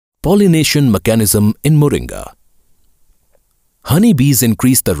Pollination mechanism in Moringa. Honeybees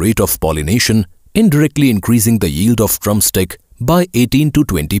increase the rate of pollination, indirectly increasing the yield of drumstick by 18 to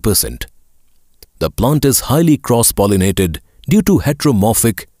 20%. The plant is highly cross-pollinated due to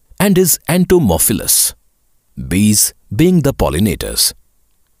heteromorphic and is entomophilous, bees being the pollinators.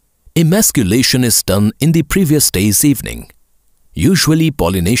 Emasculation is done in the previous day's evening. Usually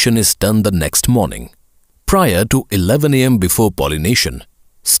pollination is done the next morning. Prior to 11 am before pollination,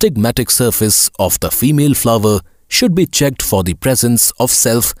 stigmatic surface of the female flower should be checked for the presence of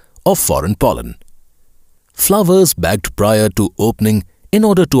self or foreign pollen. Flowers bagged prior to opening in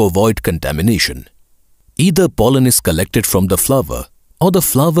order to avoid contamination. Either pollen is collected from the flower or the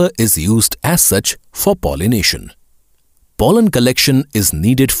flower is used as such for pollination. Pollen collection is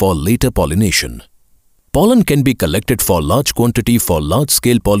needed for later pollination. Pollen can be collected for large quantity for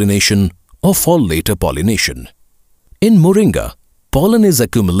large-scale pollination or for later pollination. In Moringa, pollen is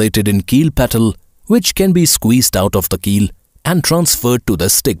accumulated in keel petal, which can be squeezed out of the keel and transferred to the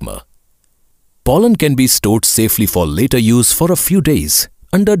stigma. Pollen can be stored safely for later use for a few days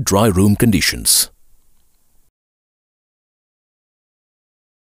under dry room conditions.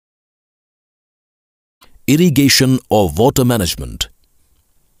 Irrigation or water management.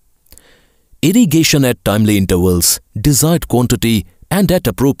 Irrigation at timely intervals, desired quantity and at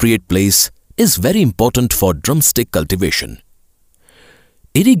appropriate place is very important for drumstick cultivation.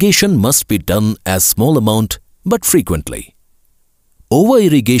 Irrigation must be done as small amount but frequently.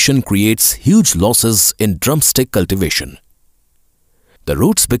 Over-irrigation creates huge losses in drumstick cultivation. The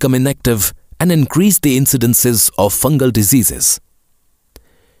roots become inactive and increase the incidences of fungal diseases.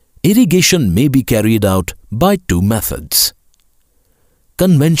 Irrigation may be carried out by two methods.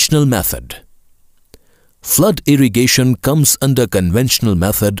 Conventional method. Flood irrigation comes under conventional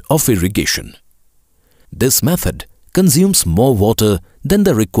method of irrigation. This method consumes more water than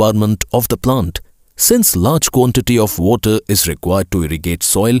the requirement of the plant, since large quantity of water is required to irrigate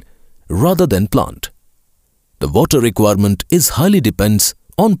soil rather than plant. The water requirement is highly depends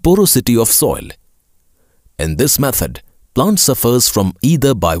on porosity of soil. In this method, plant suffers from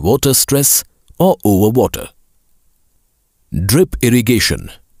either by water stress or overwater. Drip irrigation.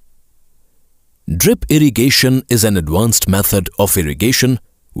 Drip irrigation is an advanced method of irrigation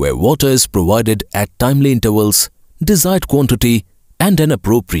where water is provided at timely intervals, desired quantity and an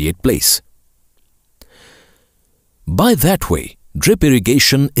appropriate place. By that way, drip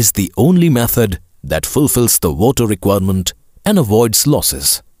irrigation is the only method that fulfills the water requirement and avoids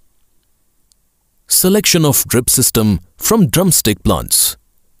losses. Selection of drip system from drumstick plants.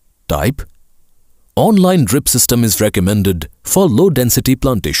 Type: online drip system is recommended for low-density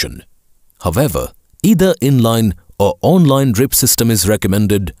plantation. However, either inline or online drip system is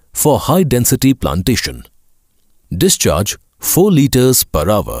recommended for high-density plantation. Discharge 4 liters per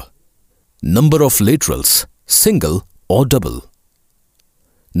hour. Number of laterals, single or double.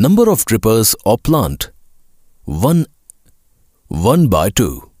 Number of drippers or plant, 1 by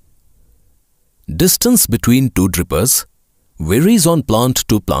 2. Distance between two drippers varies on plant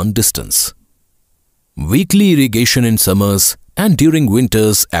to plant distance. Weekly irrigation in summers and during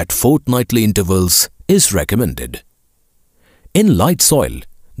winters at fortnightly intervals is recommended. In light soil,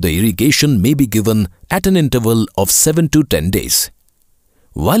 the irrigation may be given at an interval of 7 to 10 days.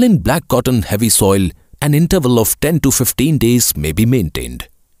 While in black cotton heavy soil, an interval of 10 to 15 days may be maintained.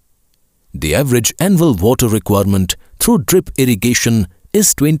 The average annual water requirement through drip irrigation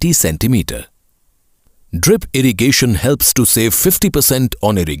is 20 cm. Drip irrigation helps to save 50%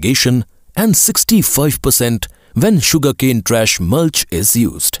 on irrigation and 65% when sugarcane trash mulch is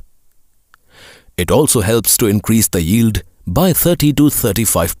used. It also helps to increase the yield by 30 to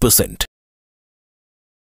 35%.